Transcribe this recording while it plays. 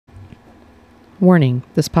Warning,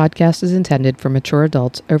 this podcast is intended for mature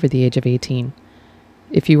adults over the age of 18.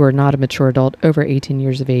 If you are not a mature adult over 18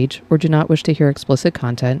 years of age or do not wish to hear explicit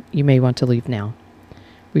content, you may want to leave now.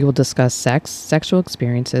 We will discuss sex, sexual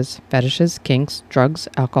experiences, fetishes, kinks, drugs,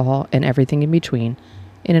 alcohol, and everything in between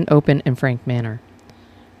in an open and frank manner.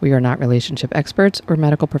 We are not relationship experts or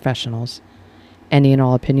medical professionals. Any and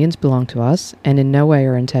all opinions belong to us and in no way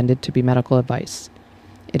are intended to be medical advice.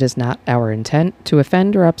 It is not our intent to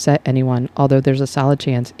offend or upset anyone, although there's a solid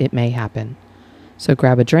chance it may happen. So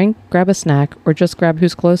grab a drink, grab a snack, or just grab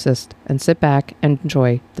who's closest and sit back and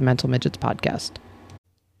enjoy the Mental Midgets podcast.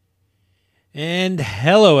 And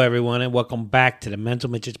hello, everyone, and welcome back to the Mental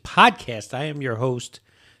Midgets podcast. I am your host,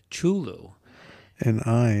 Chulu. And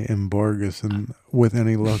I am Borges, and with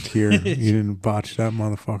any luck here, you didn't botch that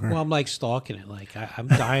motherfucker. Well, I'm like stalking it. Like I'm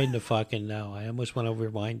dying to fucking know. I almost want to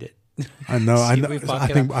rewind it. I know.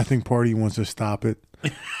 I think Party wants to stop it,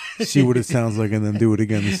 see what it sounds like, and then do it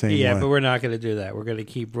again the same way. Yeah, but we're not going to do that. We're going to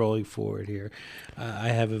keep rolling forward here. I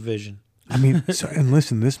have a vision. I mean, and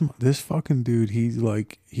listen, this fucking dude, he's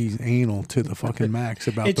anal to the fucking max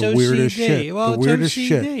about it's the OCD. weirdest shit. Well, the weirdest OCD.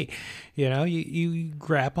 shit. You know, you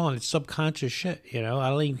grab on. It's subconscious shit. You know, I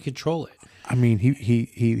don't even control it. I mean,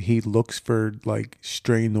 he looks for like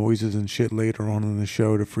stray noises and shit later on in the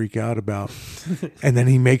show to freak out about, and then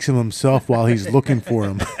he makes them himself while he's looking for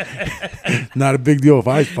them. Not a big deal if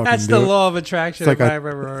I fucking That's do the it. law of attraction. It's like I've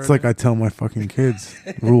ever heard. It's like I tell my fucking kids,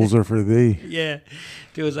 rules are for thee. Yeah,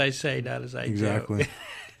 do as I say, not as I do. Exactly.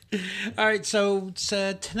 All right, so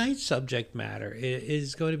tonight's subject matter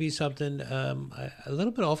is going to be something a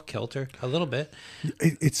little bit off kilter, a little bit.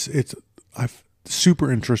 It's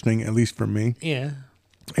super interesting, at least for me. Yeah.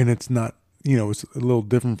 And it's not, it's a little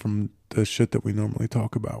different from the shit that we normally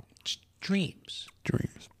talk about. Dreams.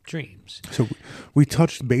 So we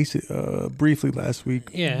touched briefly last week.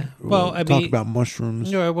 Yeah. Well, I talked about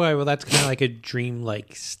mushrooms. No, well, that's kind of like a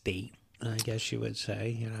dream-like state, I guess you would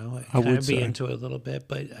say. You know, I would be say. into it a little bit,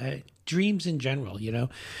 but dreams in general. You know,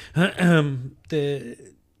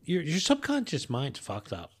 your subconscious mind's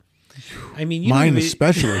fucked up. I mean, mine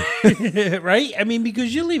especially, right? I mean,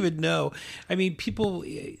 because you'll even know. I mean, people.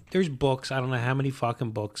 There's books. I don't know how many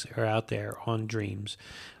fucking books are out there on dreams,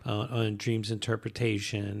 on dreams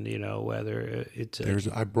interpretation. You know, whether it's.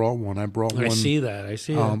 I brought one. I see that.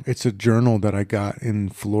 It's a journal that I got in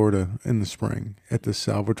Florida in the spring at the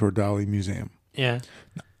Salvatore Dali Museum. Yeah.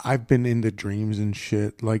 I've been into dreams and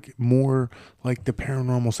shit, like more like the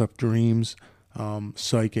paranormal stuff, dreams.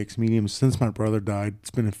 Psychics, mediums. Since my brother died, it's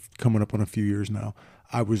been coming up on a few years now.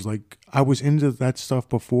 I was into that stuff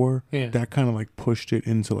before. Yeah. That kind of like pushed it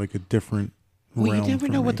into like a different realm. You never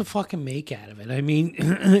know what to fucking make out of it. I mean,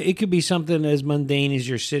 it could be something as mundane as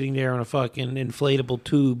you're sitting there on a fucking inflatable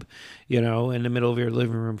tube, in the middle of your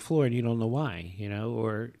living room floor, and you don't know why,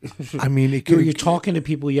 or I mean, you're talking to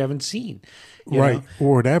people you haven't seen, right, know?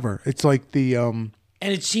 Or whatever. It's like the and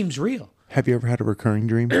it seems real. Have you ever had a recurring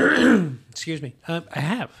dream? Excuse me. I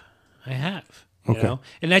have. Okay.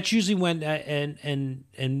 And that's usually when,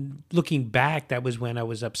 and looking back, that was when I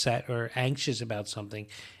was upset or anxious about something,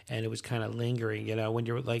 and it was kind of lingering. When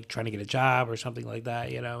you're like trying to get a job or something like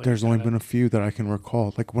that. There's only been a few that I can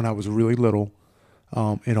recall. Like when I was really little,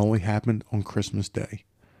 it only happened on Christmas Day.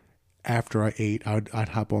 After I ate, I'd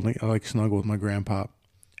hop on, snuggle with my grandpa,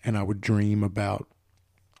 and I would dream about.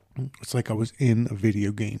 It's like I was in a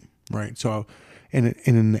video game. Right. So, and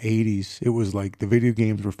in the 80s, it was like the video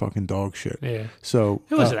games were fucking dog shit. Yeah. So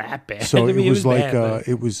it wasn't that bad. So I mean, it was like, bad,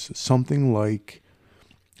 it was something like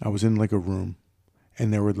I was in like a room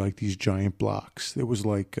and there were like these giant blocks. It was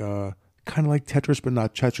like, kind of like Tetris, but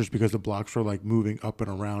not Tetris because the blocks were like moving up and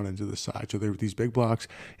around into the side. So there were these big blocks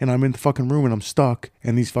and I'm in the fucking room and I'm stuck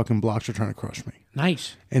and these fucking blocks are trying to crush me.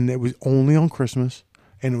 Nice. And it was only on Christmas.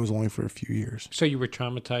 And it was only for a few years. So you were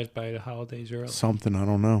traumatized by the holidays early? Something, I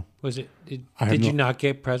don't know. Was it? Did you not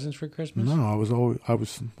get presents for Christmas? No, I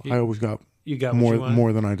always got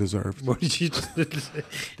more than I deserved. What did you?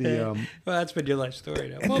 Well, that's been your life story.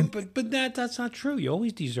 Now. Well, but that's not true. You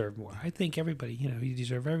always deserve more. I think everybody, you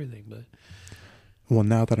deserve everything. But well,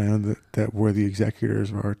 now that I know that we're the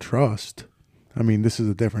executors of our trust. I mean, this is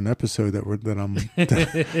a different episode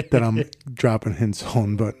that I'm dropping hints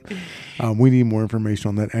on, but we need more information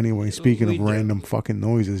on that anyway. Speaking of random fucking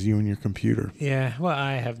noises, you and your computer. Yeah, well,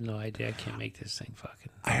 I have no idea. I can't make this thing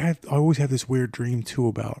fucking. I always have this weird dream too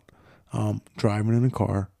about driving in a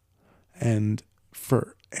car, and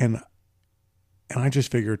I just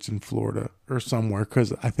figure it's in Florida or somewhere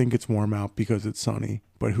because I think it's warm out because it's sunny,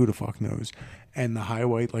 but who the fuck knows? And the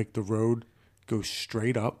highway, like the road, goes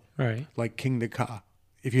straight up, right? Like King Ka.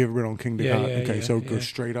 If you ever been on King Yeah, Dagat, yeah, okay, yeah, so it yeah. goes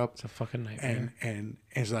straight up, It's a fucking nightmare. and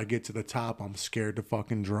as I get to the top, I'm scared to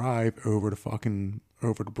fucking drive over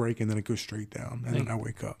the break, and then it goes straight down, and then I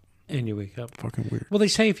wake up. And you wake up. Fucking weird. Well, they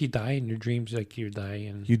say if you die in your dreams, like you die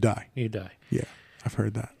and You die. you die. Yeah, I've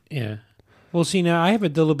heard that. Yeah. Well, see, now I have a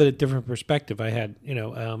little bit of different perspective. I had,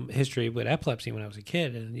 history with epilepsy when I was a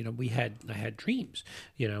kid, and I had dreams.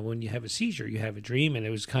 When you have a seizure, you have a dream, and it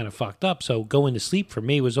was kind of fucked up. So going to sleep for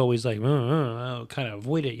me was always like, I'll kind of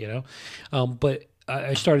avoid it, But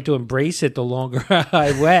I started to embrace it the longer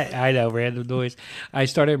I went. I know, random noise. I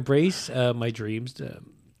started to embrace my dreams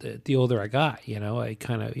the older I got. I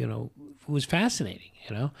kind of, it was fascinating.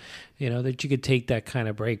 That you could take that kind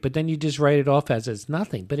of break, but then you just write it off as it's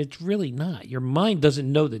nothing, but it's really not. Your mind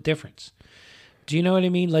doesn't know the difference. Do you know what I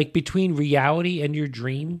mean? Like between reality and your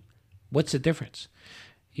dream, what's the difference?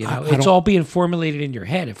 It's all being formulated in your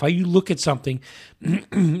head. If you look at something,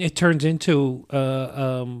 it turns into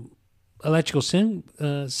electrical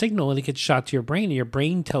signal and it gets shot to your brain, and your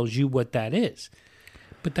brain tells you what that is.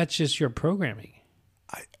 But that's just your programming.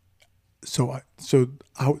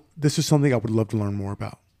 This is something I would love to learn more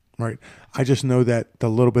about, right? I just know that the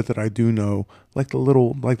little bit that I do know, like the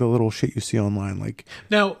little shit you see online, like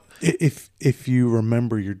now, if you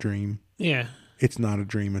remember your dream, yeah, it's not a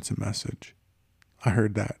dream, it's a message. I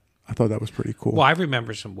heard that. I thought that was pretty cool. Well, I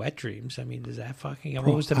remember some wet dreams. I mean, does that fucking...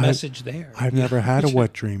 What was the message there? I've never had a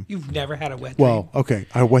wet dream. You've never had a wet dream? Well, okay.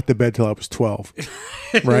 I wet the bed till I was 12,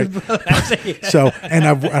 right? So, and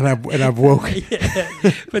I've woken.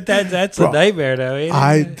 But that's a nightmare,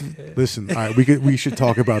 though. Listen. All right, we should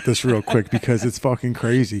talk about this real quick because it's fucking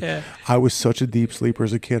crazy. Yeah. I was such a deep sleeper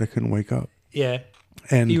as a kid. I couldn't wake up. Yeah.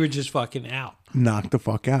 And you were just fucking out. Knocked the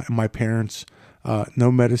fuck out. And my parents...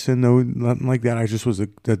 no medicine, no nothing like that. I just was a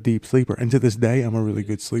deep sleeper, and to this day, I'm a really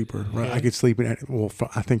good sleeper. Right? Yeah. I could sleep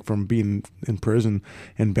I think from being in prison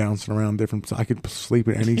and bouncing around different. I could sleep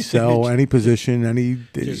in any cell, any position,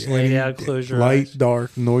 just lay down, close your light, eyes.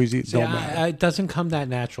 dark, noisy. See, don't matter. It doesn't come that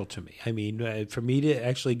natural to me. I mean, for me to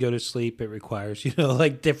actually go to sleep, it requires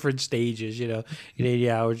like different stages. You need 80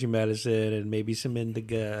 hours of medicine and maybe some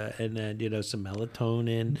indica, and then some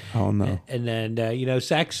melatonin. Oh no! And then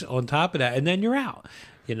sex on top of that, and then you're out.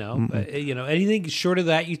 Anything short of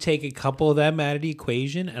that, you take a couple of them out of the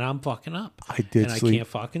equation, and I'm fucking up. I did and sleep. I can't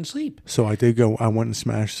fucking sleep. So I did go. I went and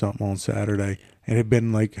smashed something on Saturday, and it had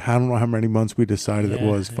been like I don't know how many months we decided it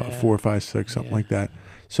was 4, 5, 6, something like that.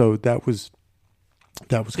 So that was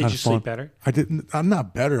kind of fun. Did you sleep better? I didn't. I'm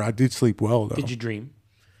not better. I did sleep well though. Did you dream?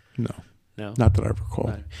 No, not that I recall.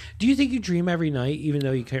 No. Do you think you dream every night, even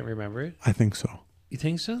though you can't remember it? I think so. You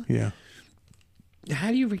think so? Yeah.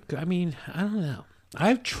 How do you? I mean, I don't know.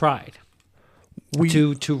 I've tried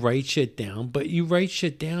to write shit down, but you write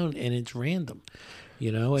shit down and it's random,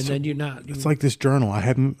 and then you're not. It's like this journal.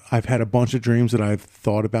 I've had a bunch of dreams that I've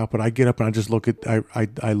thought about, but I get up and I just look at.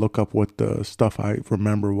 I look up what the stuff I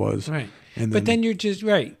remember was. Right. And but then you're just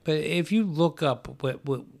right. But if you look up what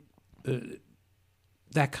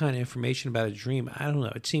that kind of information about a dream, I don't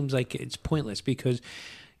know. It seems like it's pointless because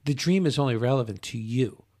the dream is only relevant to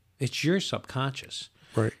you. It's your subconscious.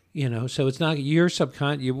 Right. So it's not your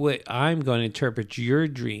subconscious. What I'm going to interpret your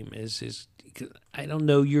dream is I don't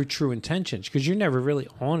know your true intentions because you're never really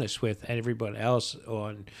honest with everybody else.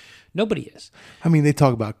 Nobody is. I mean, they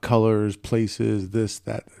talk about colors, places, this,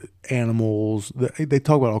 that, animals. They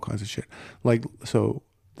talk about all kinds of shit. Like, so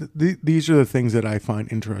these are the things that I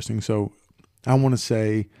find interesting. So I want to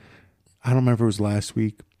say, I don't remember if it was last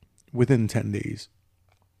week, within 10 days,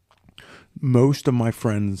 most of my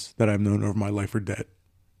friends that I've known over my life are dead.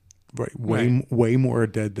 Right, way more are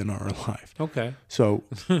dead than are alive. Okay, so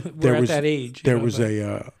we're at that age. There was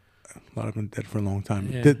a lot of them dead for a long time.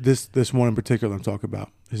 Yeah. This one in particular I'm talking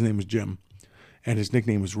about. His name was Jim, and his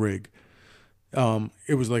nickname was Rig.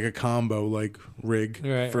 It was like a combo, like Rig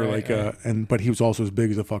but he was also as big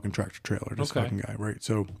as a fucking tractor trailer. This fucking guy, right?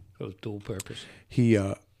 So it was dual purpose.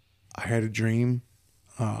 I had a dream.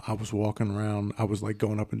 I was walking around. I was like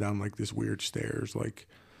going up and down like this weird stairs, like.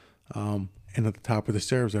 And at the top of the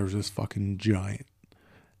stairs, there was this fucking giant.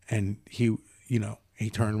 And he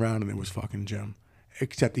turned around and it was fucking Jim.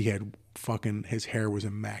 Except he had his hair was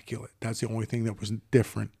immaculate. That's the only thing that was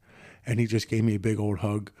different. And he just gave me a big old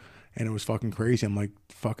hug. And it was fucking crazy. I'm like,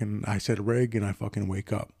 I said Rig and I fucking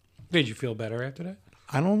wake up. Did you feel better after that?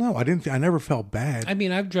 I don't know. I never felt bad. I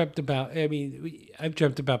mean, I've dreamt about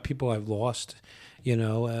people I've lost.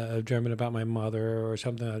 I've dreamt about my mother or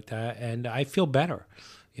something like that. And I feel better.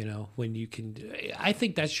 When you can, I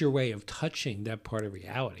think that's your way of touching that part of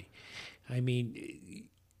reality. I mean,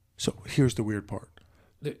 so here's the weird part.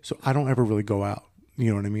 So I don't ever really go out, You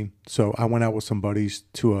know what I mean? So I went out with some buddies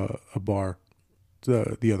to a bar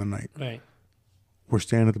the other night. Right. We're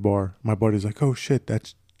standing at the bar. My buddy's like, "Oh shit,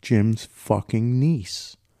 that's Jim's fucking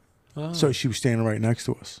niece." Oh, So she was standing right next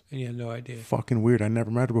to us. and you had no idea. Fucking weird. I never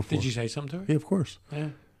met her before. Did you say something to her? Yeah, of course. Yeah.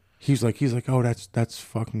 He's like, oh, that's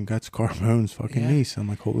Carbone's fucking Yeah. niece. I'm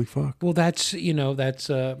like, holy fuck. Well, that's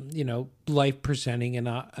life presenting an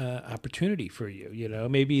opportunity for you. You know,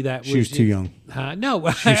 maybe that She was too young. No,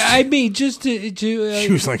 I mean just to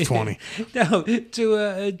She was like 20. No,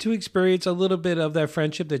 to experience a little bit of that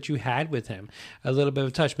friendship that you had with him, a little bit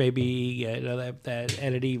of touch. Maybe that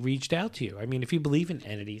entity reached out to you. I mean, if you believe in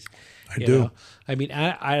entities, I you do. know, I mean,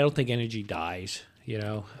 I don't think energy dies. You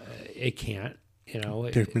know, it can't. You know,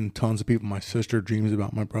 There's been tons of people. My sister dreams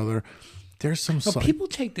about my brother. There's some people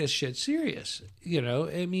take this shit serious. You know,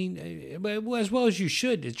 I mean, as well as you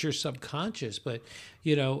should. It's your subconscious, but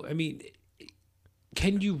you know, I mean,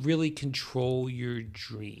 can you really control your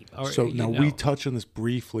dream? Or, So now we know. touched on this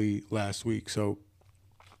briefly last week. So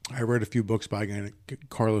I read a few books by a guy.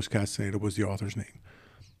 Carlos Castaneda was the author's name.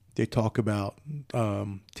 They talk about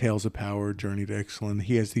Tales of Power, Journey to Excellence.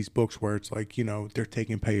 He has these books where it's like, you know, they're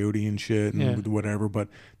taking peyote and shit and whatever, but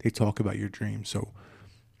they talk about your dreams. So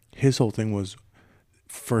his whole thing was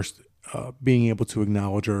first being able to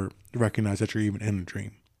acknowledge or recognize that you're even in a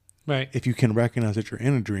dream. Right. If you can recognize that you're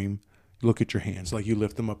in a dream, look at your hands. Like you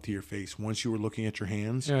lift them up to your face. Once you were looking at your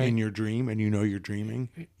hands in your dream and you know you're dreaming,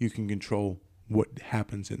 you can control what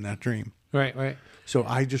happens in that dream. Right, right. So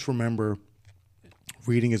I just remember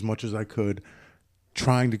reading as much as I could,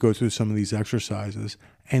 trying to go through some of these exercises,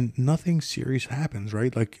 and nothing serious happens,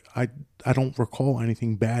 right? Like I don't recall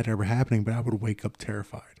anything bad ever happening, but I would wake up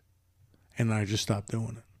terrified, and I just stopped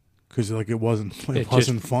doing it because like it wasn't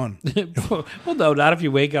fun. Well, no, not if you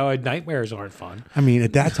wake up. Nightmares aren't fun. I mean,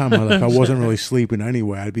 at that time in my life, I wasn't really sleeping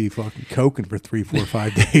anyway. I'd be fucking coking for 3, 4,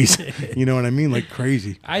 5 days. You know what I mean? Like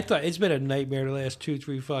crazy. I thought it's been a nightmare the last 2,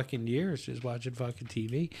 3 fucking years just watching fucking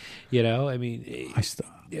TV. You know, I mean,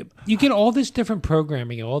 you get all this different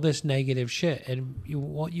programming, all this negative shit, and you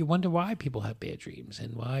wonder why people have bad dreams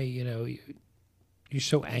and why you're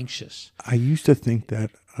so anxious. I used to think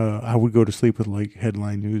that I would go to sleep with like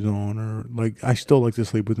headline news on, or like I still like to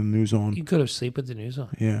sleep with the news on. You could have sleep with the news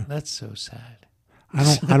on. Yeah, that's so sad.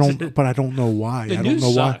 I don't, but I don't know why. The I don't news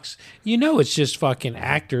know sucks. Why. You know, it's just fucking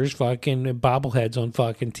actors, fucking bobbleheads on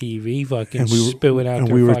fucking TV, fucking spewing out.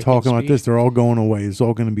 And we were talking about this. They're all going away. It's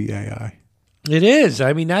all going to be AI. It is.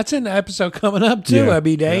 I mean, that's an episode coming up too. Yeah, I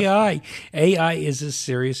mean, AI is a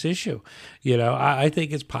serious issue. You know, I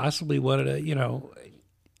think it's possibly one of the, you know.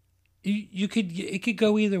 It could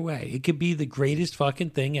go either way. It could be the greatest fucking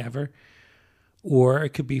thing ever, or it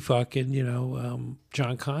could be fucking,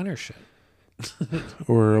 John Connor shit.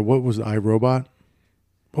 Or what was iRobot?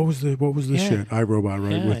 What was the shit? iRobot,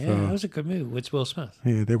 right? Yeah, that was a good movie. It's Will Smith.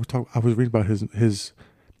 Yeah, they were talking. I was reading about his.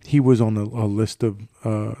 He was on a list of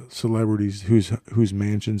celebrities whose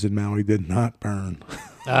mansions in Maui did not burn.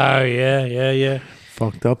 Oh yeah.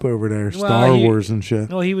 Fucked up over there, Star Wars and shit.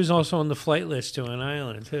 Well, he was also on the flight list to an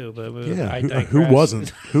island too. But yeah, who wasn't?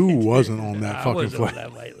 Who wasn't on that fucking flight? flight? On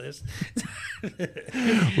that flight list.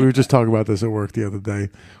 We were just talking about this at work the other day.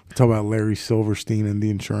 We talk about Larry Silverstein and the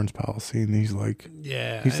insurance policy, and he's like,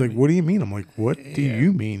 what do you mean? I'm like, what do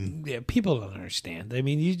you mean? Yeah, people don't understand. I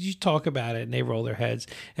mean, you talk about it, and they roll their heads,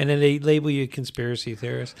 and then they label you a conspiracy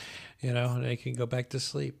theorist, and they can go back to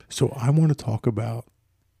sleep. So I want to talk about.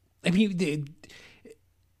 I mean,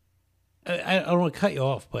 I don't want to cut you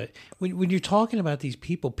off, but when you're talking about these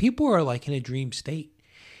people are like in a dream state.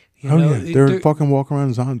 They're fucking walking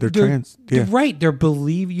around zombie. They're trans. Yeah. They're right.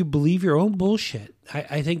 You believe your own bullshit.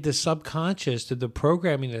 I think the subconscious, the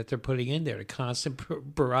programming that they're putting in there, the constant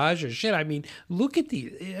barrage of shit. I mean, look at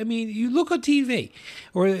you look on TV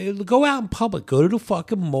or go out in public, go to the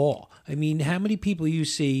fucking mall. I mean, how many people you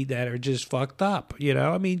see that are just fucked up?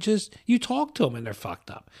 I mean, just you talk to them and they're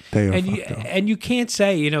fucked up. They are fucked up. And you can't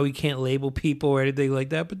say, you can't label people or anything like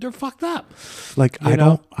that, but they're fucked up. Like, I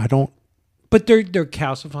don't. But they're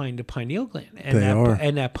calcifying the pineal gland, and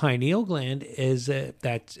and that pineal gland is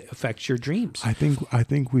that affects your dreams. I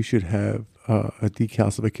think we should have a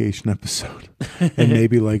decalcification episode, and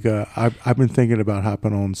maybe like I've been thinking about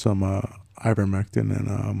hopping on some ivermectin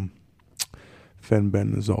and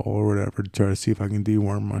fenbendazole or whatever to try to see if I can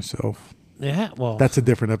deworm myself. Yeah, well, that's a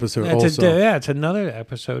different episode. Also, it's another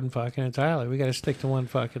episode in fucking entirely. We got to stick to one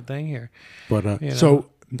fucking thing here. But so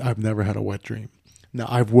I've never had a wet dream. Now,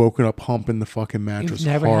 I've woken up humping the fucking mattress.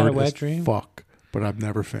 You've never hard had a wet as dream? Fuck, but I've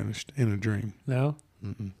never finished in a dream. No?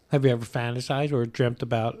 Mm-mm. Have you ever fantasized or dreamt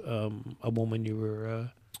about a woman you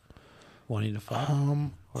were wanting to fuck?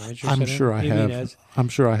 or interested I'm in? sure I You mean have. I'm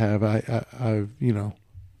sure I have. I've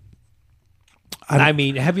I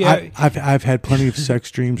mean, have you? I've had plenty of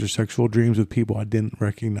sex dreams or sexual dreams with people I didn't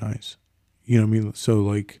recognize. You know what I mean? So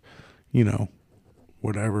like,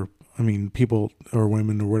 whatever. I mean, people or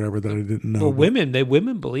women or whatever that I didn't know. Well,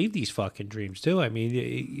 women believe these fucking dreams too. I mean,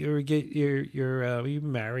 you've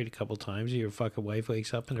been married a couple times. Your fucking wife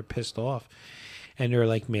wakes up and they're pissed off, and they're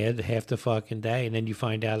like mad half the fucking day, and then you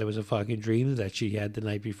find out it was a fucking dream that she had the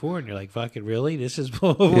night before, and you're like, "Fucking really? This is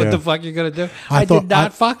what the fuck you're gonna do?" I did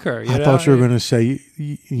not fuck her. I thought you were gonna say,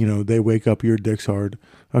 they wake up, your dick's hard.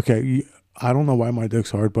 Okay, I don't know why my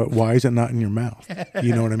dick's hard, but why is it not in your mouth?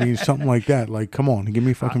 You know what I mean? Something like that. Like, come on, give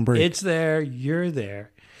me a fucking break. It's there. You're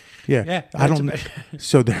there. Yeah. I don't.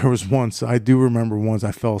 So there was once, I do remember once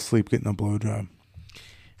I fell asleep getting a blowjob.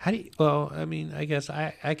 How do you? Well, I mean, I guess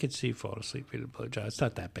I could see fall asleep getting a blowjob. It's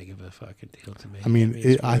not that big of a fucking deal to me. I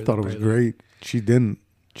mean, I thought it was great. She didn't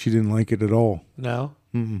like it at all. No?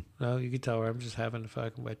 Mm-mm. No, you could tell her I'm just having a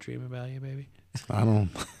fucking wet dream about you, baby. I don't.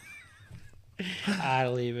 I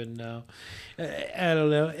don't even know. I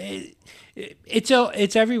don't know.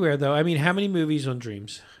 It's everywhere though. I mean, how many movies on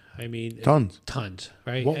dreams? I mean, tons,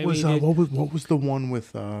 right? What was the one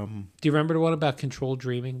with? Do you remember the one about controlled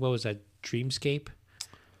dreaming? What was that? Dreamscape,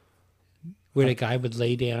 where the guy would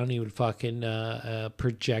lay down, he would fucking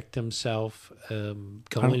project himself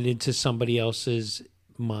going into somebody else's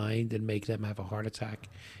mind and make them have a heart attack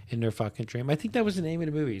in their fucking dream. I think that was the name of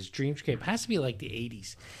the movie. It's Dreamscape. It has to be like the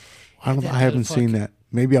 80s. I haven't seen that.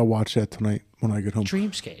 Maybe I'll watch that tonight when I get home.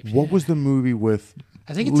 Dreamscape. What was the movie with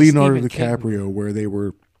I think it's Leonardo DiCaprio where they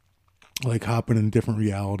were like hopping in different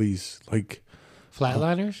realities? Like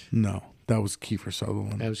Flatliners? No, that was Kiefer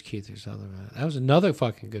Sutherland. That was Kiefer Sutherland. That was another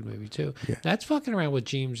fucking good movie too. Yeah. That's fucking around with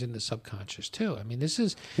dreams in the subconscious too. I mean, this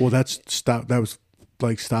is that was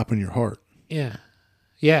like stopping your heart. Yeah.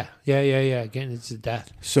 Again, it's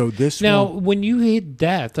death. So when you hit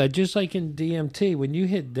death, just like in DMT, when you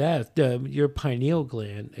hit death, your pineal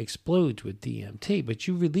gland explodes with DMT, but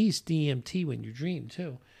you release DMT when you dream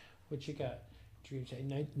too. What you got? Dreams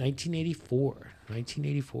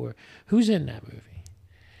 1984. Who's in that movie?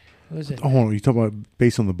 Who's in? Oh, you talking about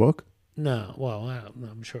based on the book? No, well,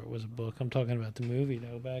 I'm sure it was a book. I'm talking about the movie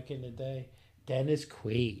though. Back in the day, Dennis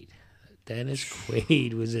Quaid. Dennis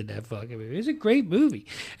Quaid was in that fucking movie. It was a great movie.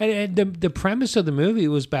 And the premise of the movie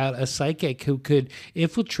was about a psychic who could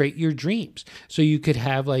infiltrate your dreams. So you could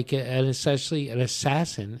have like essentially an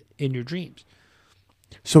assassin in your dreams.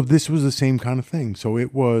 So this was the same kind of thing. So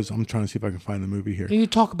it was, I'm trying to see if I can find the movie here. And you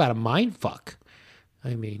talk about a mind fuck.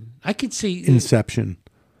 I mean, I could see Inception,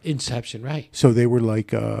 right. So they were like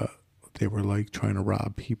trying to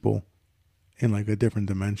rob people in like a different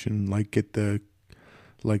dimension, like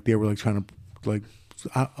they were like trying to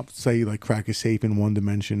say like crack a safe in one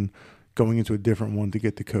dimension, going into a different one to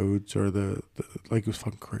get the codes or the like. It was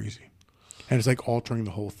fucking crazy, and it's like altering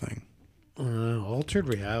the whole thing. Altered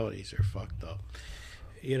realities are fucked up.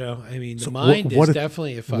 I mean, the mind is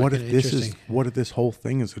definitely a fucking interesting. What if this whole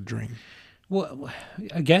thing is a dream? Well,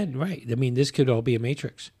 again, right. I mean, this could all be a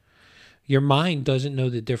matrix. Your mind doesn't know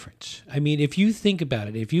the difference. I mean, if you think about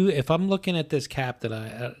it, if I'm looking at this cap that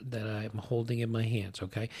I'm holding in my hands,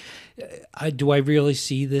 okay, do I really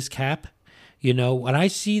see this cap? When I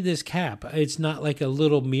see this cap, it's not like a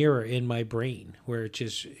little mirror in my brain where it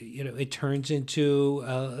just, it turns into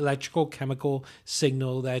electrical chemical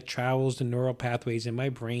signal that travels the neural pathways in my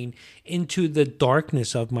brain into the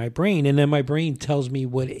darkness of my brain. And then my brain tells me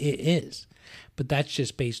what it is. But that's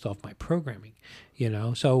just based off my programming,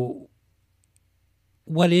 So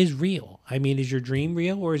what is real? I mean, is your dream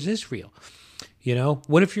real or is this real?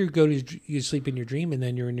 What if you sleep in your dream and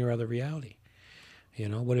then you're in your other reality?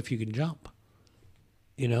 What if you can jump?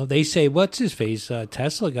 They say, what's his face?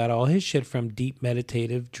 Tesla got all his shit from deep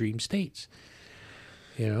meditative dream states.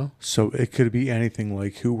 So it could be anything.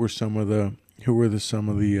 Like who were some of the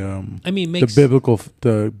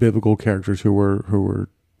the biblical characters who were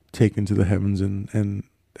taken to the heavens and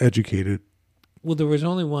educated. Well, there was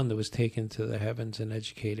only one that was taken to the heavens and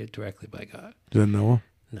educated directly by God. Is that Noah?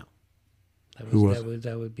 No.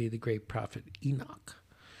 That would be the great prophet Enoch.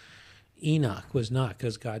 Enoch was not,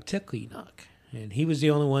 because God took Enoch. And he was the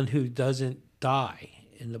only one who doesn't die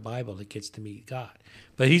in the Bible that gets to meet God.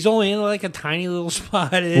 But he's only in like a tiny little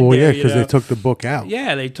spot in there. Yeah, because they took the book out.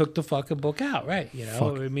 Yeah, they took the fucking book out, right?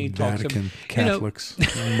 I mean, Vatican Catholics,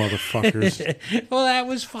 motherfuckers. Well, that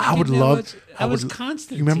was fucking. I was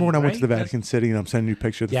Constantine. You remember when I went right? to the Vatican City and I'm sending you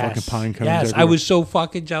pictures of the fucking pine cones? Yes, everywhere? I was so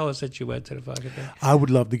fucking jealous that you went to the fucking thing. I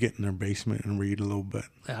would love to get in their basement and read a little bit.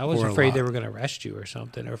 I was afraid they were going to arrest you or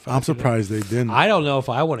something. I'm surprised they didn't. I don't know if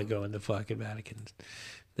I want to go in the fucking Vatican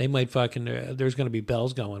they might fucking, there's going to be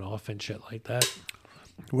bells going off and shit like that.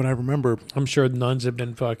 What I remember, I'm sure nuns have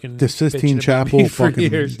been fucking the Sistine bitching about Chapel, me for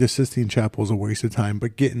years. the Sistine Chapel is a waste of time,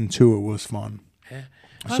 but getting to it was fun. Yeah.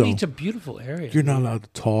 I So, mean, it's a beautiful area. You're not allowed to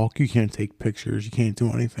talk. You can't take pictures. You can't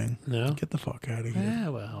do anything. No. Get the fuck out of here. Yeah,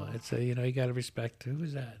 well, it's a, you know, you got to respect. Who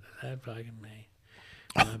is that? That fucking me.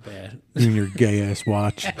 Not bad. You and your gay ass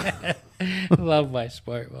watch. Love my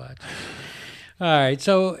sport watch. All right,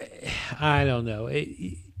 so I don't know.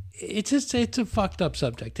 It's a fucked up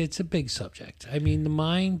subject. It's a big subject. I mean, the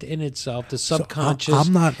mind in itself, the subconscious.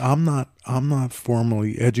 I'm not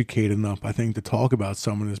formally educated enough, I think, to talk about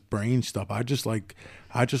some of this brain stuff. I just like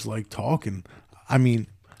talking. I mean,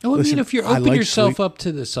 listen, if you're I open like yourself sleep. up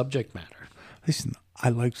to the subject matter. Listen, I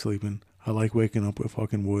like sleeping. I like waking up with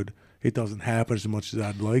fucking wood. It doesn't happen as much as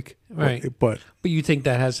I'd like, Right. But But you think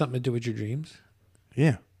that has something to do with your dreams?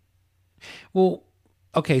 yeah, Well,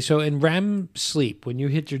 okay, so in REM sleep, when you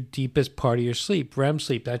hit your deepest part of your sleep, REM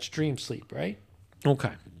sleep, that's dream sleep, right?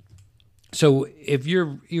 Okay. So if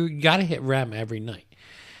you got to hit REM every night.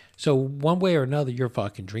 So one way or another, you're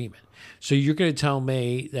fucking dreaming. So you're going to tell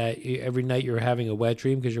me that every night you're having a wet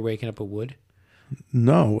dream because you're waking up with wood?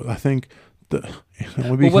 no, I think But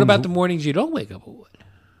what about the mornings you don't wake up with wood?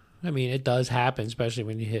 I mean, it does happen, especially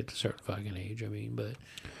when you hit a certain fucking age. I mean, but,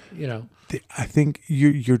 you know. I think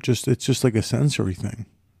you're just, it's just like a sensory thing.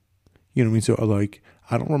 You know what I mean? So like,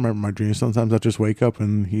 I don't remember my dreams. Sometimes I just wake up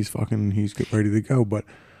and he's ready to go. But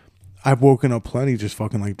I've woken up plenty just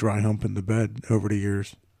fucking like dry humping the bed over the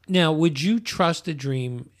years. Now, would you trust a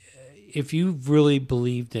dream if you really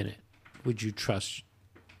believed in it? Would you trust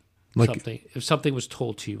something if something was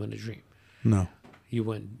told to you in a dream? No, You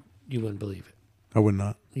wouldn't believe it. I would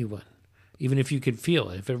not. You wouldn't. Even if you could feel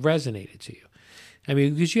it, if it resonated to you. I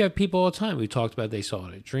mean, because you have people all the time. We talked about they saw it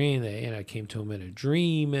in a dream. They, came to them in a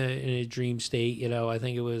dream state. You know, I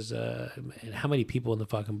think it was. And how many people in the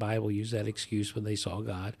fucking Bible use that excuse when they saw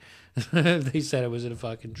God? They said it was in a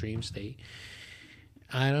fucking dream state.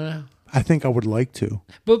 I don't know. I think I would like to.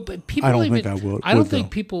 But people. I don't think I will. I don't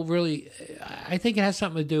think people really. I think it has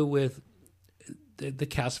something to do with the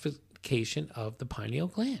calcification of the pineal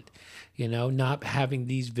gland. You know, not having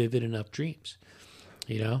these vivid enough dreams.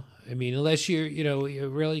 You know, I mean, unless you're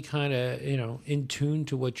really kind of, in tune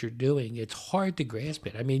to what you're doing, it's hard to grasp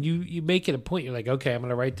it. I mean, you make it a point. You're like, okay, I'm going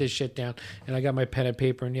to write this shit down, and I got my pen and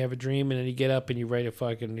paper, and you have a dream, and then you get up and you write a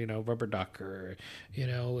fucking, rubber duck or,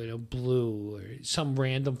 blue or some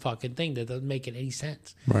random fucking thing that doesn't make any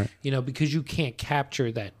sense. Right. Because you can't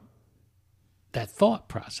capture that thought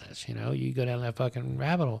process, you go down that fucking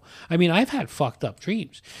rabbit hole. I mean, I've had fucked up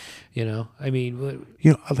dreams, I mean,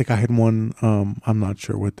 like I had one, I'm not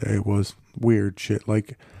sure what day it was, weird shit.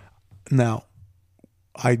 Like now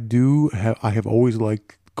I have always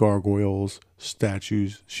liked gargoyles,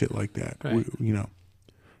 statues, shit like that, right.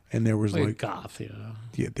 And there was like goth,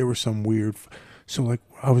 yeah, there was some weird, so like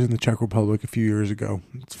I was in the Czech Republic a few years ago.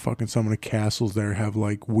 It's fucking some of the castles there have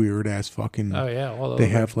like weird ass fucking. Oh yeah, all over. They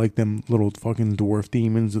have like them little fucking dwarf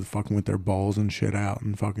demons that fucking with their balls and shit out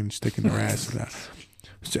and fucking sticking their ass in that.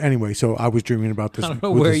 So anyway, so I was dreaming about this. I don't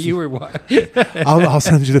know where you were. I'll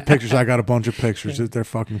send you the pictures. I got a bunch of pictures. They're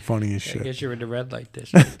fucking funny as shit. I guess you're in the red light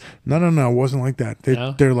district. No, it wasn't like that.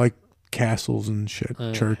 No? They're like castles and shit,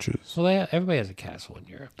 churches. Well, everybody has a castle in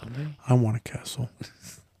Europe, don't they? I want a castle.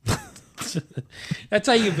 That's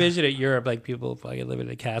how you visit Europe. Like people fucking live in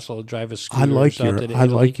a castle and drive a scooter. I like or Europe. something I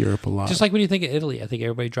like Europe a lot. Just like when you think of Italy, I think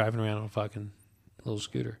everybody driving around on a fucking little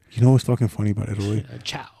scooter. You know what's fucking funny about Italy?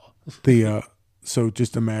 Ciao. So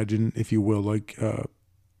just imagine, if you will, like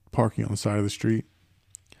parking on the side of the street.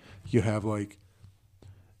 You have like,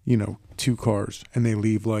 two cars, and they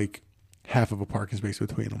leave like half of a parking space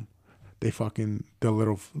between them. They fucking the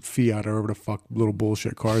little Fiat or whatever the fuck little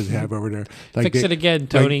bullshit cars they have over there. Like Fix it again,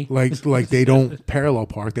 Tony. Like they don't parallel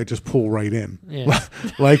park. They just pull right in. Yeah.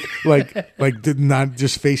 like not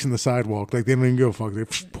just facing the sidewalk. Like they don't even go fuck. They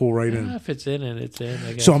pull right in. If it's in, it's in.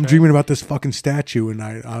 I guess, So I'm right? dreaming about this fucking statue, and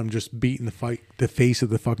I'm just beating the face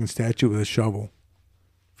of the fucking statue with a shovel.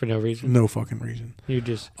 For no reason. No fucking reason. You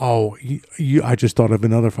just. Oh, I just thought of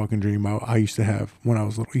another fucking dream I used to have when I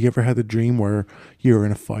was little. You ever had the dream where you're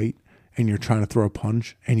in a fight and you're trying to throw a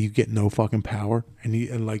punch and you get no fucking power, and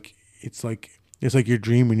it's like you're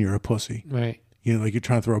dreaming you're a pussy. Right. Like you're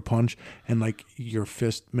trying to throw a punch and like your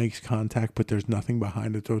fist makes contact, but there's nothing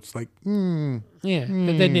behind it. So it's like, Yeah.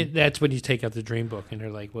 But then that's when you take out the dream book and they're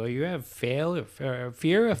like, well, you have fear of failure.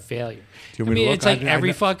 Do you want me to look? It's like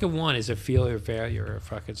every fucking one is a failure, or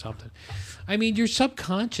fucking something. I mean, your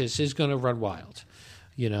subconscious is going to run wild,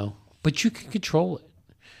 but you can control it.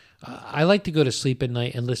 I like to go to sleep at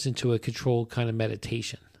night and listen to a controlled kind of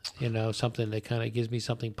meditation. something that kind of gives me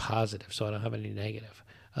something positive so I don't have any negative.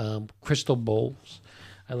 Crystal bowls.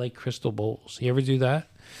 I like crystal bowls. You ever do that?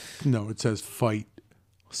 No, it says fight,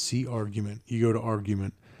 see argument. You go to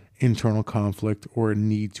argument, internal conflict, or a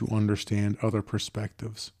need to understand other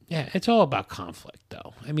perspectives. Yeah, it's all about conflict,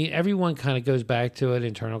 though. I mean, everyone kind of goes back to it,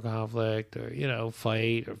 internal conflict or,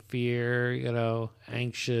 fight or fear,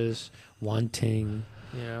 anxious, wanting,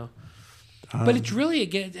 But it's really,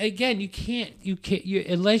 again, you can't,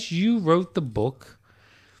 unless you wrote the book,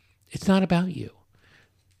 it's not about you.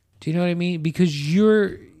 Do you know what I mean? Because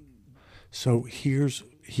So here's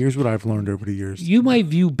what I've learned over the years. you might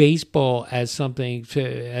view baseball as something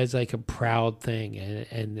as like a proud thing,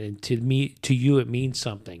 and to you it means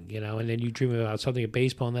something, and then you dream about something of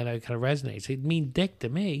baseball, and then it kind of resonates. It means dick to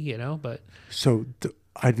me, but So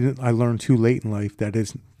I learned too late in life that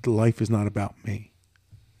life is not about me.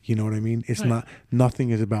 You know what I mean? It's not.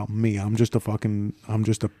 Nothing is about me. I'm just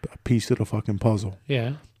a piece of the fucking puzzle.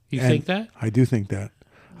 yeah, you And think that? I do think that.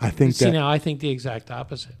 I think See, that. now I think the exact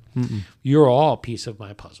opposite. You're all a piece of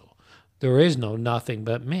my puzzle. There is nothing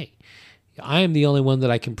but me. I am the only one that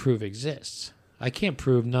I can prove exists. I can't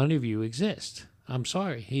prove none of you exist. I'm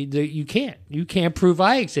sorry. You can't. You can't prove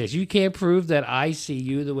I exist. You can't prove that I see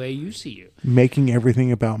you the way you see you. Making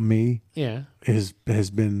everything about me Yeah. has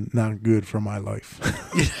been not good for my life.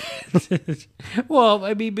 Well,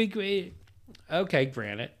 I mean, okay,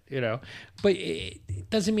 granted, but it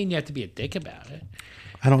doesn't mean you have to be a dick about it.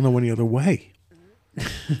 I don't know any other way.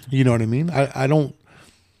 You know what I mean? I don't.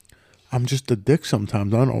 I'm just a dick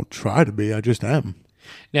sometimes. I don't try to be. I just am.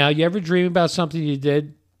 Now, you ever dream about something you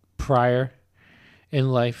did prior in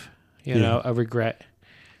life? A regret.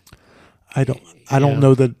 I don't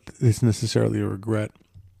know that it's necessarily a regret.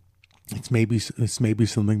 It's maybe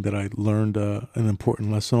something that I learned an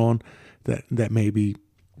important lesson on. That maybe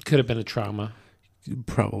Could have been a trauma.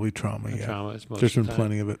 probably trauma. Trauma is most There's of been the time.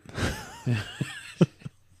 plenty of it.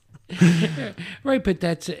 Right, but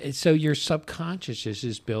that's so your subconscious is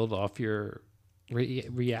just built off your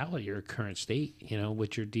reality, your current state,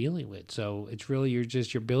 what you're dealing with. So it's really your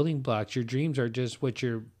building blocks. Your dreams are just what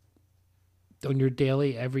you're on your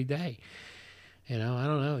daily, every day. I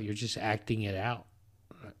don't know. You're just acting it out.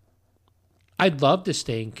 I'd love to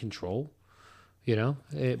stay in control,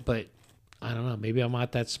 but I don't know. Maybe I'm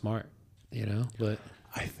not that smart, but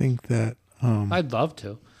I think that. I'd love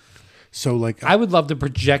to. So like I would love to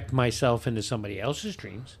project myself into somebody else's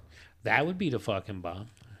dreams. That would be the fucking bomb.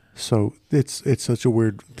 So it's such a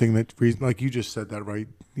weird thing that, like you just said that, right?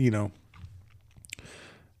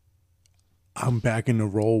 I'm back in the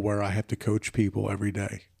role where I have to coach people every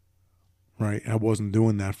day, right? I wasn't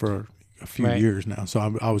doing that for a few Right. years now.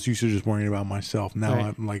 So I was used to just worrying about myself.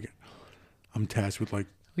 Now Right. I'm tasked with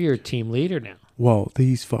You're a team leader now. well,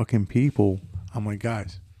 these fucking people, I'm like,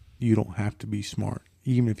 guys, you don't have to be smart.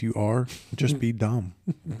 Even if you are, just be dumb.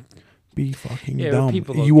 Be fucking Yeah, but dumb.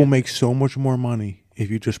 people don't You will get make so much more money if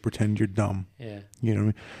you just pretend you're dumb. Yeah. You know what I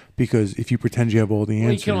mean? Because if you pretend you have all the Well,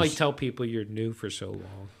 answers. you can only tell people you're new for so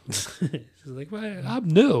long. It's like, well, I'm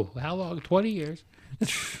new. How long? 20 years.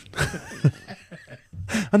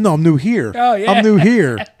 No, I'm new here. Oh, yeah. I'm new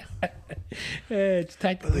here. It's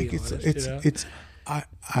technically Like honest, it's I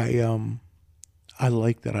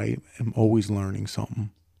like that I am always learning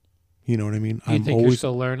something. You know what I mean? You think you're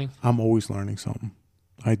still learning? I'm always learning something.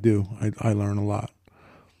 I do. I learn a lot.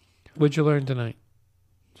 What'd you learn tonight?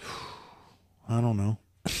 I don't know.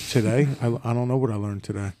 Today, I don't know what I learned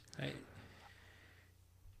today.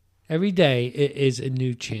 Every day is a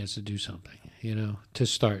new chance to do something, to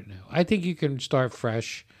start new. I think you can start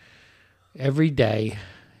fresh every day.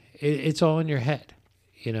 It's all in your head,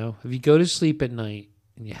 If you go to sleep at night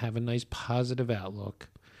and you have a nice positive outlook,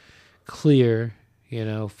 clear,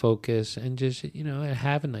 focus, and just,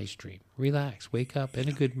 have a nice dream. Relax, wake up in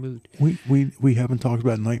a good mood. We haven't talked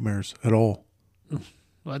about nightmares at all.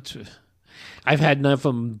 I've had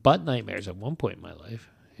nothing but nightmares at one point in my life,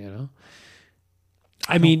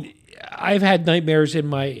 I mean, I've had nightmares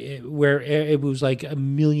where it was like a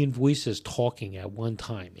million voices talking at one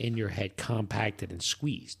time in your head, compacted and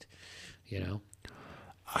squeezed,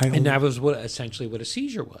 And that was essentially what a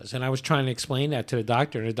seizure was. And I was trying to explain that to the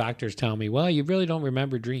doctor, and the doctor's telling me, well, you really don't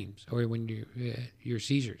remember dreams or when your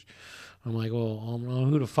seizures. I'm like, well, I don't know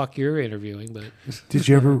who the fuck you're interviewing, but Did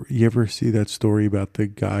you ever see that story about the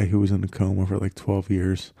guy who was in a coma for like 12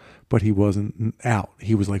 years, but he wasn't out?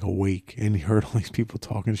 He was like awake, and he heard all these people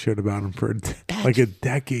talking shit about him for like a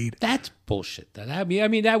decade. That's bullshit. I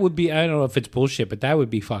mean, that would be, I don't know if it's bullshit, but that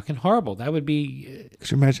would be fucking horrible. That would be,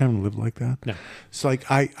 Could you imagine having to live like that? No. It's like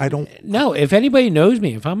I don't. No, if anybody knows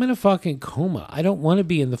me, if I'm in a fucking coma, I don't want to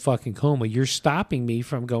be in the fucking coma. You're stopping me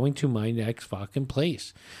from going to my next fucking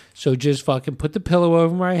place. So just fucking put the pillow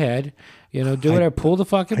over my head, do whatever, pull the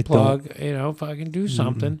fucking plug, fucking do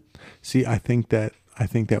something. See, I think that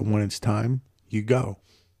when it's time, you go.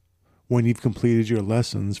 When you've completed your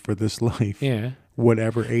lessons for this life, Yeah.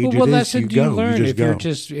 whatever age What it is, lesson you do you go. learn You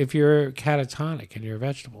just if go. if you're catatonic and you're a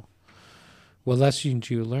vegetable? What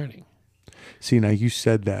lessons are you learning? See, now you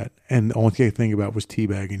said that, and the only thing I think about was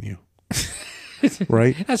teabagging you.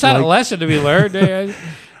 Right? That's not a lesson to be learned.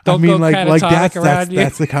 Don't go catatonic around you.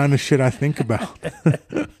 That's the kind of shit I think about.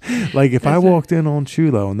 Like if I walked in on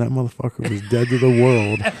Chulo and that motherfucker was dead to the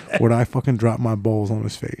world, would I fucking drop my balls on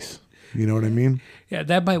his face? You know what I mean? Yeah,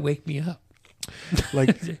 that might wake me up.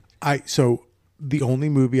 Like so the only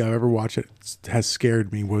movie I've ever watched that has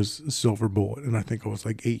scared me was Silver Bullet, and I think I was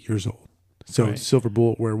like 8 years old. So Right. Silver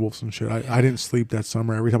Bullet, werewolves and shit. I didn't sleep that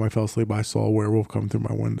summer. Every time I fell asleep, I saw a werewolf come through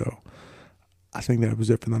my window. I think that was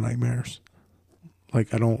it for the nightmares.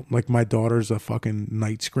 Like I don't like my daughter's a fucking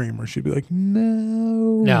night screamer. She'd be like,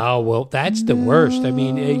 no. No, well, that's the worst. I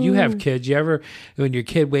mean, you have kids. You ever, when your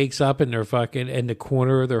kid wakes up and they're fucking in the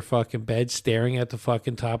corner of their fucking bed, staring at the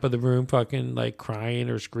fucking top of the room, fucking like crying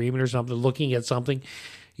or screaming or something, looking at something,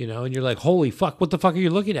 and you're like, holy fuck, what the fuck are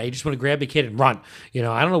you looking at? You just want to grab the kid and run. I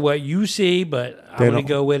don't know what you see, but I'm going to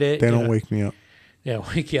go with it. They don't wake me up. Yeah,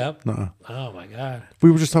 wake you up. Nuh-uh. Oh my God.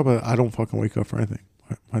 We were just talking about I don't fucking wake up for anything.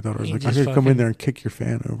 My daughter was You like, I just could come fucking- in there and kick your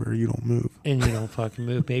fan over. You don't move. And you don't fucking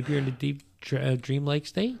move. Maybe you're in a deep dreamlike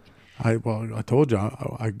state. I told you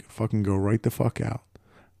I fucking go right the fuck out.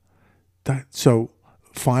 So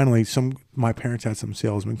finally, my parents had some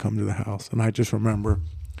salesman come to the house, and I just remember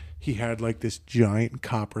he had like this giant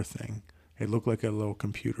copper thing. It looked like a little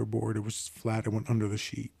computer board. It was flat. It went under the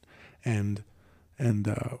sheet, and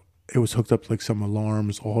it was hooked up to like some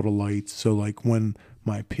alarms, all the lights. So like when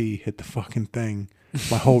my pee hit the fucking thing,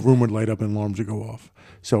 my whole room would light up and alarms would go off.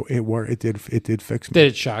 So it did fix me. Did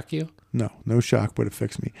it shock you? No shock, but it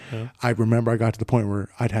fixed me. Yeah. I remember I got to the point where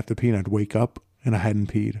I'd have to pee and I'd wake up and I hadn't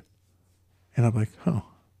peed. And I'm like, oh,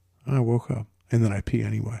 I woke up. And then I pee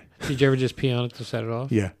anyway. Did you ever just pee on it to set it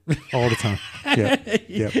off? Yeah, all the time.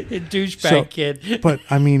 Yeah. Douchebag kid. But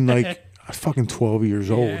I mean, like, I was fucking 12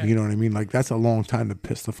 years old. Yeah. You know what I mean? Like, that's a long time to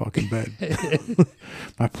piss the fucking bed.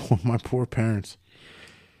 my poor parents.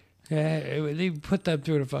 Yeah, they put them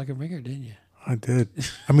through the fucking ringer, didn't you? I did.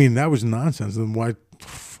 I mean, that was nonsense. And why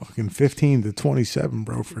fucking 15 to 27,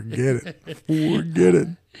 bro? Forget it. Forget it.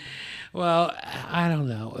 Well, I don't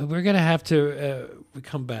know. We're going to have to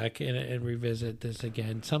come back and revisit this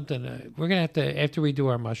again. Something we're going to have to, after we do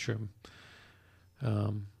our mushroom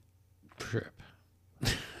trip.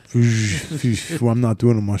 Well, I'm not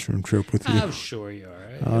doing a mushroom trip with you. I'm sure you are.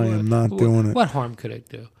 I am not doing it. What harm could it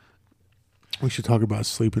do? We should talk about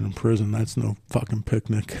sleeping in prison. That's no fucking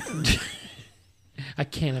picnic. I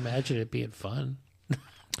can't imagine it being fun.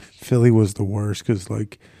 Philly was the worst because,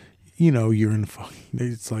 like, you're in fucking.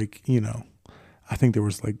 It's like, I think there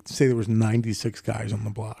was there was 96 guys on the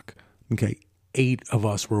block. Okay, 8 of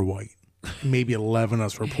us were white, maybe 11 of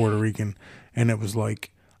us were Puerto Rican, and it was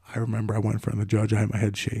like, I remember I went in front of the judge. I had my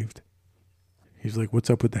head shaved. He's like, "What's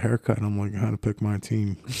up with the haircut?" And I'm like, "How to pick my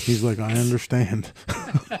team." He's like, "I understand."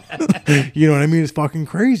 You know what I mean? It's fucking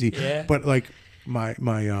crazy. Yeah. But like my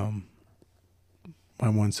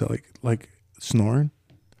one said like snoring.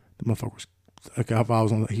 The motherfucker was like, if I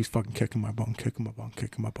was on, he's fucking kicking my bum. It's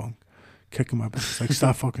like,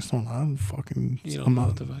 stop fucking snoring. I'm fucking. You don't I'm know not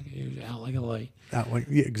what the fuck. You're out like a light. out like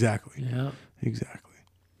yeah, exactly, Yeah. exactly.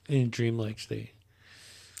 In a dreamlike state.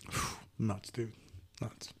 Nuts, dude,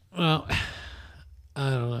 nuts. Well, I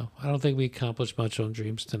don't know. I don't think we accomplished much on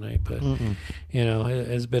dreams tonight, but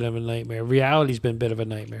it's a bit of a nightmare. Reality's been a bit of a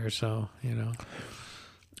nightmare, so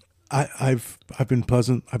I've been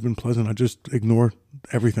pleasant. I just ignore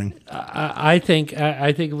everything. I think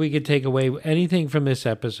if we could take away anything from this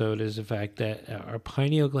episode is the fact that our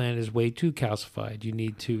pineal gland is way too calcified. You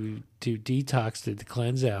need to detox it, to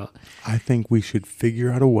cleanse out. I think we should figure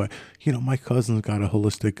out a way. My cousin's got a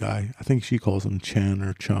holistic guy. I think she calls him Chen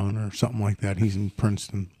or Chun or something like that. He's in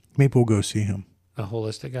Princeton. Maybe we'll go see him. A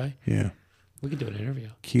holistic guy. Yeah. We could do an interview.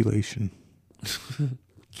 Chelation.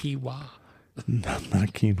 Kiwa. No,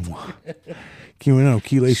 not quinoa.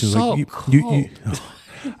 Chelation is So like you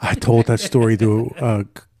I told that story to a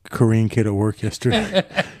Korean kid at work yesterday.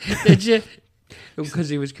 Did you? Because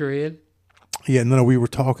he was Korean? Yeah, no, we were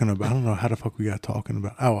talking about, I don't know how the fuck we got talking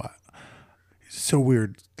about. It's so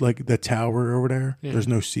weird. Like the tower over there, Yeah. there's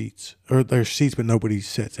no seats. Or there's seats, but nobody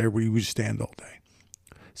sits. Everybody, we just stand all day.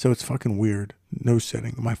 So it's fucking weird. No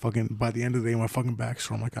sitting. By the end of the day, my fucking back's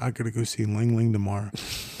sore. I'm like, I gotta go see Ling Ling tomorrow.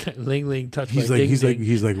 Ling Ling touch He's my like, ding ding.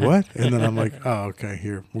 he's like, what? And then I'm like, oh, okay,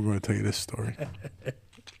 here, we're going to tell you this story.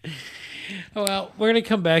 Well, we're going to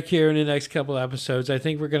come back here in the next couple of episodes. I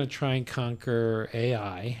think we're going to try and conquer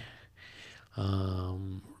AI.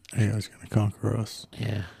 AI's going to conquer us.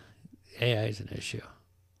 Yeah, AI is an issue.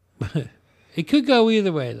 It could go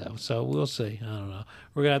either way, though, so we'll see. I don't know.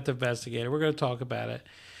 We're going to have to investigate it. We're going to talk about it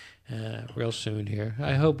real soon here.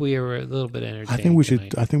 I hope we were a little bit entertained.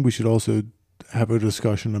 I think we should also have a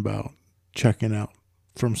discussion about checking out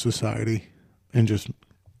from society and just.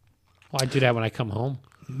 Well, I do that when I come home.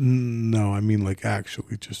 No, I mean like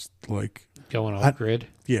actually just like going off grid.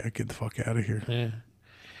 Yeah, get the fuck out of here. Yeah.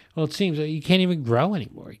 Well, it seems like you can't even grow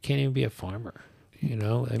anymore. You can't even be a farmer. You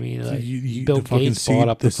know, I mean, like Bill Gates bought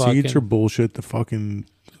up the seeds are bullshit.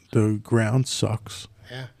 The ground sucks.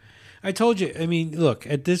 Yeah, I told you. I mean, look,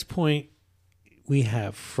 at this point, we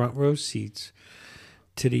have front row seats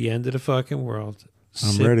to the end of the fucking world.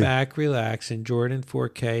 Sit ready. Back, relax, enjoy it in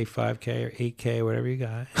 4K, 5K, or 8K, whatever you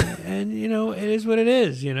got. And, you know, it is what it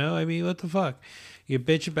is, you know? I mean, what the fuck? You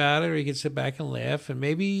bitch about it, or you can sit back and laugh, and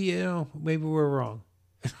maybe, you know, maybe we're wrong.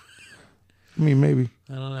 I mean, maybe.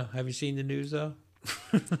 I don't know. Have you seen the news, though?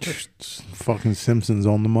 Fucking Simpsons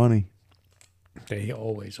on the money. They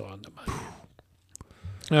always on the money.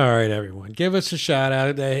 All right, everyone. Give us a shout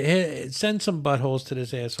out. Send some buttholes to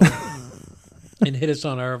this asshole. And hit us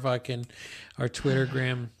on our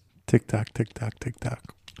Twittergram. TikTok.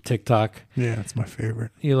 TikTok. Yeah, it's my favorite.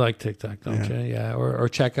 You like TikTok, don't you? Yeah. Or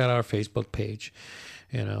check out our Facebook page.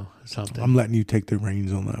 You know, something. I'm letting you take the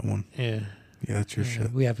reins on that one. Yeah. Yeah, that's your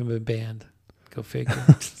shit. We haven't been banned. Go figure.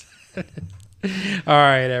 All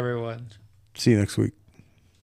right, everyone. See you next week.